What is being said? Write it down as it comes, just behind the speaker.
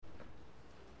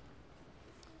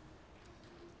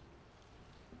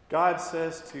God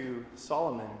says to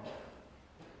Solomon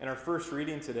in our first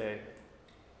reading today,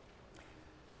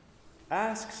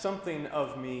 "Ask something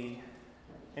of me,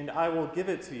 and I will give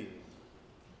it to you."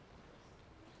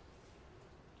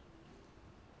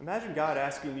 Imagine God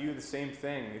asking you the same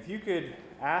thing. If you could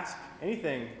ask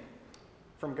anything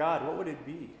from God, what would it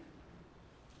be?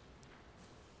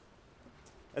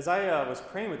 As I was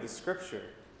praying with the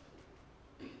scripture,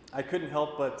 I couldn't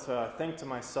help but think to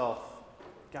myself,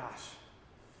 gosh,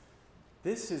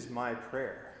 this is my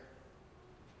prayer.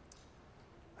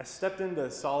 I stepped into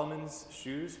Solomon's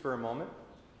shoes for a moment,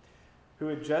 who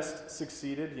had just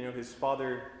succeeded, his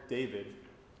father David,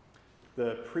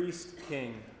 the priest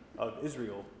king of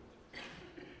Israel.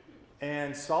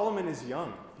 And Solomon is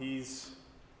young. He's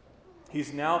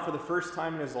now, for the first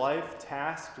time in his life,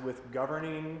 tasked with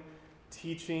governing,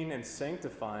 teaching, and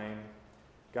sanctifying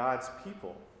God's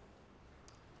people.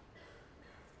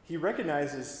 He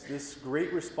recognizes this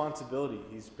great responsibility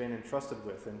he's been entrusted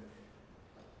with,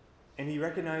 and he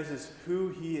recognizes who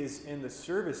he is in the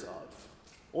service of,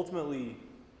 ultimately,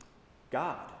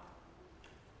 God.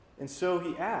 And so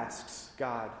he asks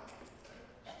God,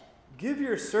 "Give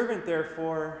your servant,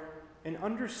 therefore, an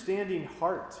understanding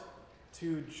heart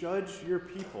to judge your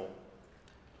people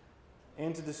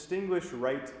and to distinguish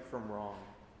right from wrong.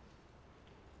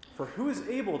 For who is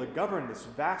able to govern this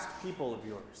vast people of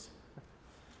yours?"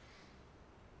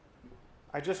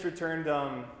 I just returned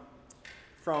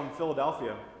from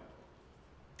Philadelphia.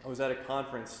 I was at a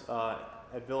conference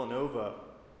at Villanova,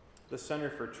 the Center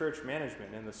for Church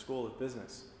Management in the School of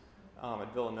Business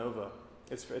at Villanova.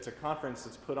 It's a conference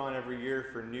that's put on every year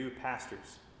for new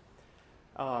pastors.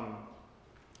 And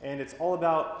it's all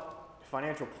about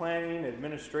financial planning,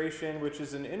 administration, which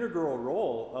is an integral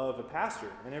role of a pastor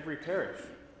in every parish.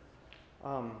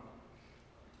 And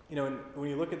when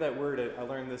you look at that word, I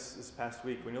learned this past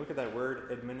week, when you look at that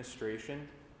word administration,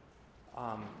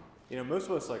 most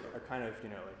of us are kind of,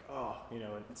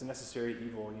 it's a necessary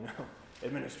evil,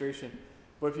 administration.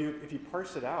 But if you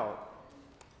parse it out,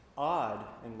 ad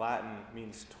in Latin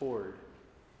means toward,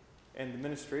 and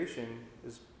administration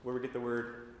is where we get the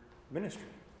word ministry.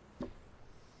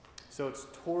 So it's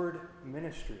toward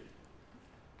ministry.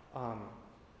 And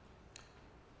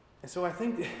so I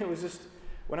think it was just,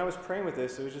 when I was praying with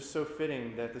this, it was just so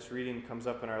fitting that this reading comes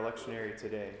up in our lectionary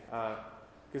today.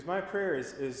 Because my prayer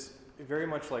is very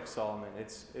much like Solomon.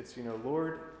 It's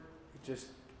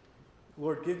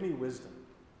Lord, give me wisdom.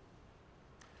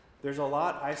 There's a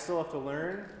lot I still have to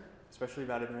learn, especially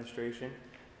about administration.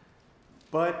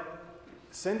 But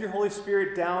send your Holy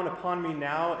Spirit down upon me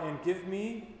now and give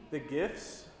me the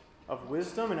gifts of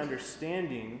wisdom and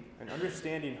understanding, an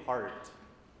understanding heart,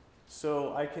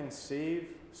 so I can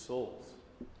save souls.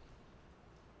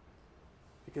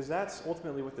 Because that's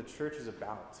ultimately what the church is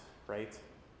about, right?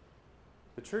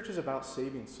 The church is about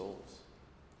saving souls.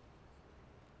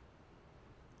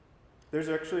 There's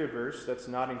actually a verse that's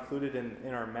not included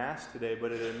in our Mass today,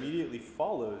 but it immediately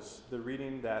follows the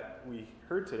reading that we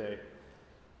heard today,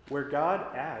 where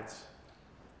God adds,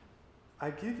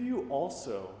 "I give you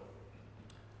also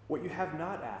what you have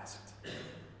not asked,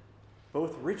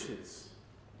 both riches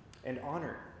and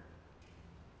honor,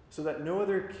 so that no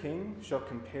other king shall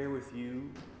compare with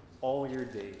you all your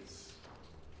days."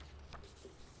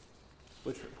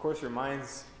 Which, of course,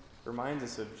 reminds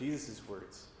us of Jesus'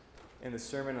 words in the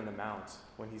Sermon on the Mount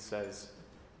when he says,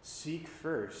 "Seek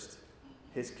first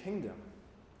his kingdom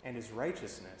and his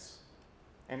righteousness,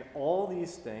 and all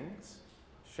these things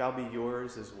shall be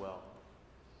yours as well."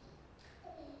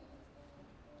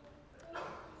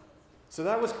 So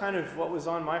that was kind of what was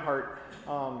on my heart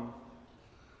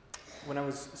when I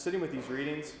was sitting with these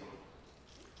readings.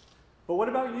 But what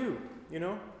about you?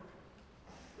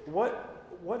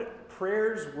 What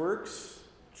prayers, works,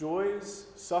 joys,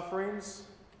 sufferings,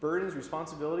 burdens,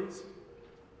 responsibilities,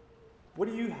 what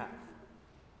do you have?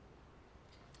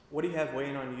 What do you have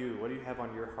weighing on you? What do you have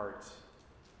on your heart?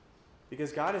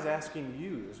 Because God is asking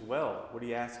you as well what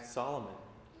he asked Solomon.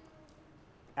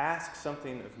 Ask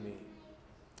something of me.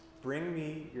 Bring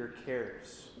me your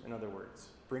cares, in other words.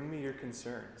 Bring me your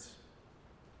concerns.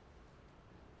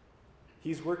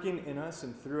 He's working in us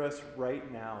and through us right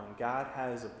now, and God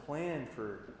has a plan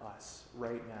for us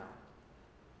right now.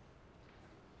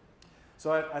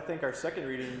 So I think our second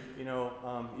reading,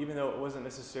 even though it wasn't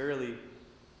necessarily,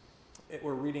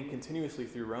 we're reading continuously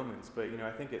through Romans, but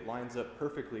I think it lines up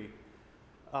perfectly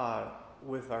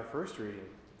with our first reading,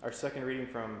 our second reading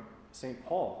from St.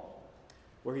 Paul,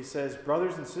 where he says,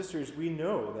 "Brothers and sisters, we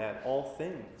know that all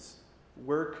things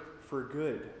work for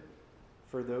good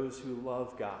for those who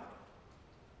love God."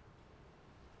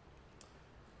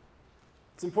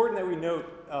 It's important that we note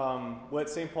what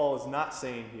St. Paul is not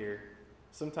saying here.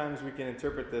 Sometimes we can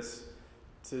interpret this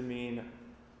to mean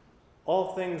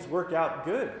all things work out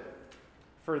good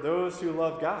for those who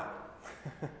love God.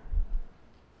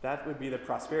 That would be the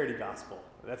prosperity gospel.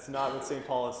 That's not what St.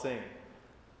 Paul is saying.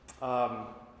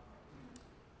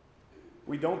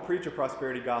 We don't preach a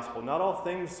prosperity gospel. Not all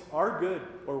things are good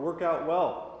or work out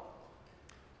well.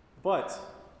 But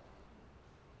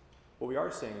what we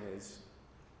are saying is,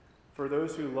 for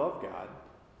those who love God,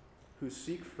 who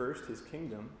seek first his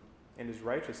kingdom and his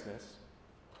righteousness,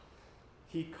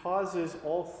 he causes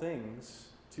all things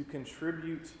to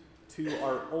contribute to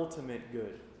our ultimate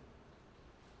good.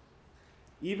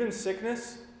 Even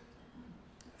sickness,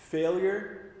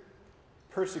 failure,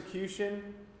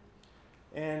 persecution,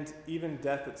 and even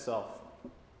death itself.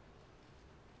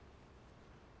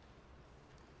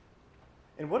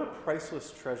 And what a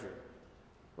priceless treasure.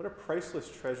 What a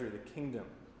priceless treasure the kingdom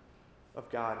of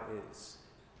God is.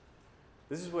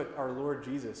 This is what our Lord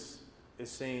Jesus is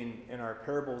saying in our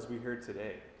parables we heard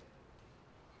today.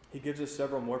 He gives us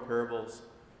several more parables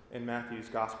in Matthew's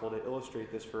gospel to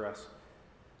illustrate this for us.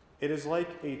 It is like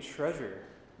a treasure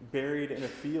buried in a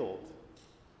field,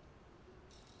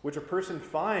 which a person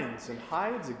finds and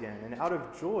hides again, and out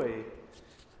of joy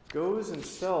goes and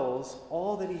sells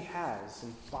all that he has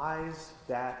and buys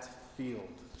that field.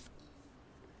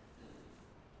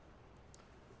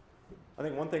 I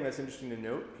think one thing that's interesting to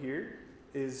note here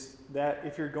is that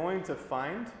if you're going to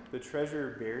find the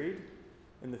treasure buried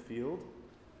in the field,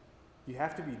 you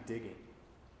have to be digging.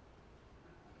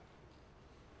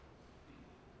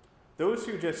 Those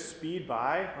who just speed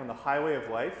by on the highway of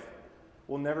life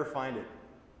will never find it.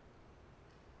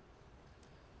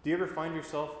 Do you ever find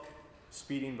yourself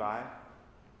speeding by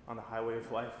on the highway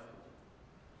of life?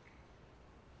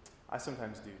 I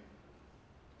sometimes do.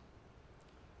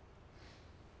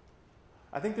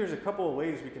 I think there's a couple of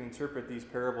ways we can interpret these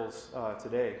parables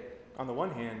today. On the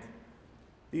one hand,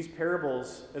 these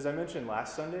parables, as I mentioned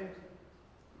last Sunday,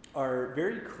 are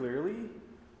very clearly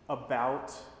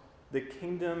about the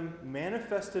kingdom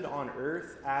manifested on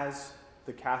earth as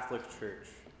the Catholic Church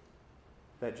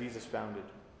that Jesus founded,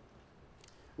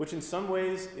 which in some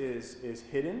ways is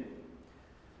hidden,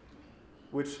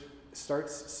 which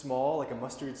starts small like a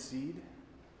mustard seed,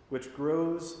 which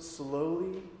grows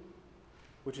slowly,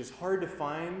 which is hard to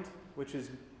find, which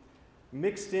is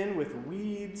mixed in with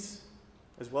weeds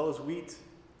as well as wheat,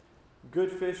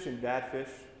 good fish and bad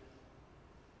fish.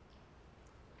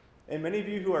 And many of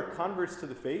you who are converts to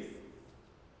the faith,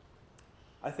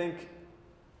 I think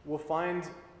will find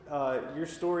your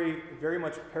story very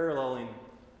much paralleling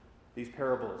these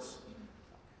parables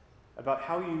about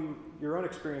how your own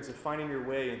experience of finding your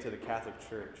way into the Catholic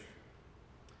Church.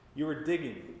 You were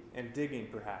digging and digging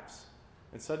perhaps,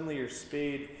 and suddenly your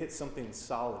spade hit something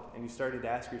solid, and you started to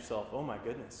ask yourself, oh my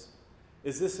goodness,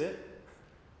 is this it?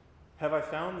 Have I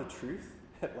found the truth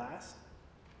at last?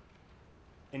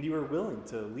 And you are willing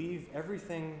to leave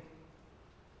everything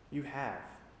you have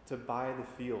to buy the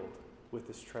field with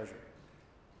this treasure.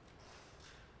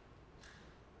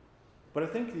 But I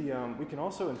think we can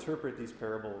also interpret these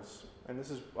parables, and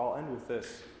I'll end with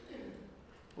this.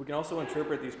 We can also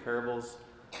interpret these parables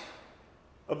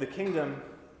of the kingdom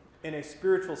in a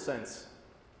spiritual sense.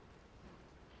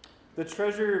 The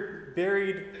treasure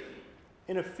buried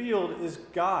in a field is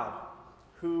God,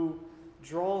 who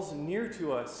draws near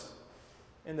to us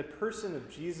in the person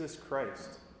of Jesus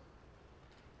Christ.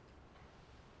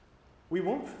 We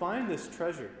won't find this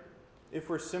treasure if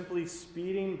we're simply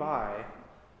speeding by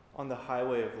on the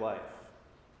highway of life,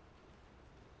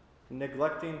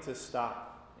 neglecting to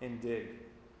stop and dig.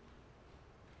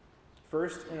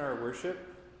 First in our worship,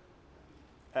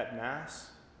 at Mass,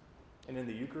 and in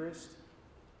the Eucharist,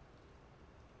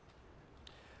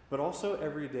 but also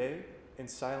every day in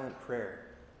silent prayer.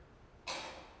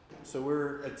 So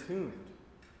we're attuned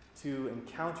to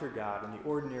encounter God in the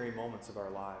ordinary moments of our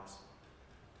lives.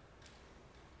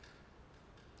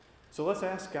 So let's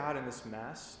ask God in this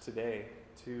Mass today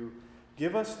to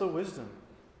give us the wisdom,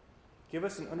 give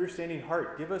us an understanding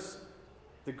heart, give us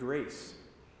the grace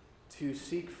to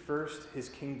seek first his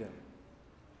kingdom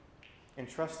and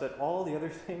trust that all the other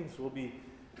things will be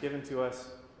given to us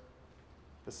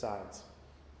besides.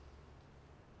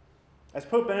 As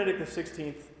Pope Benedict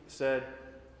XVI said,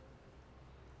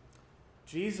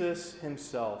 Jesus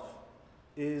himself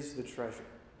is the treasure.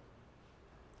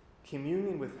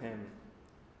 Communion with him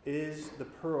is the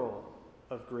pearl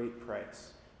of great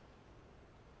price.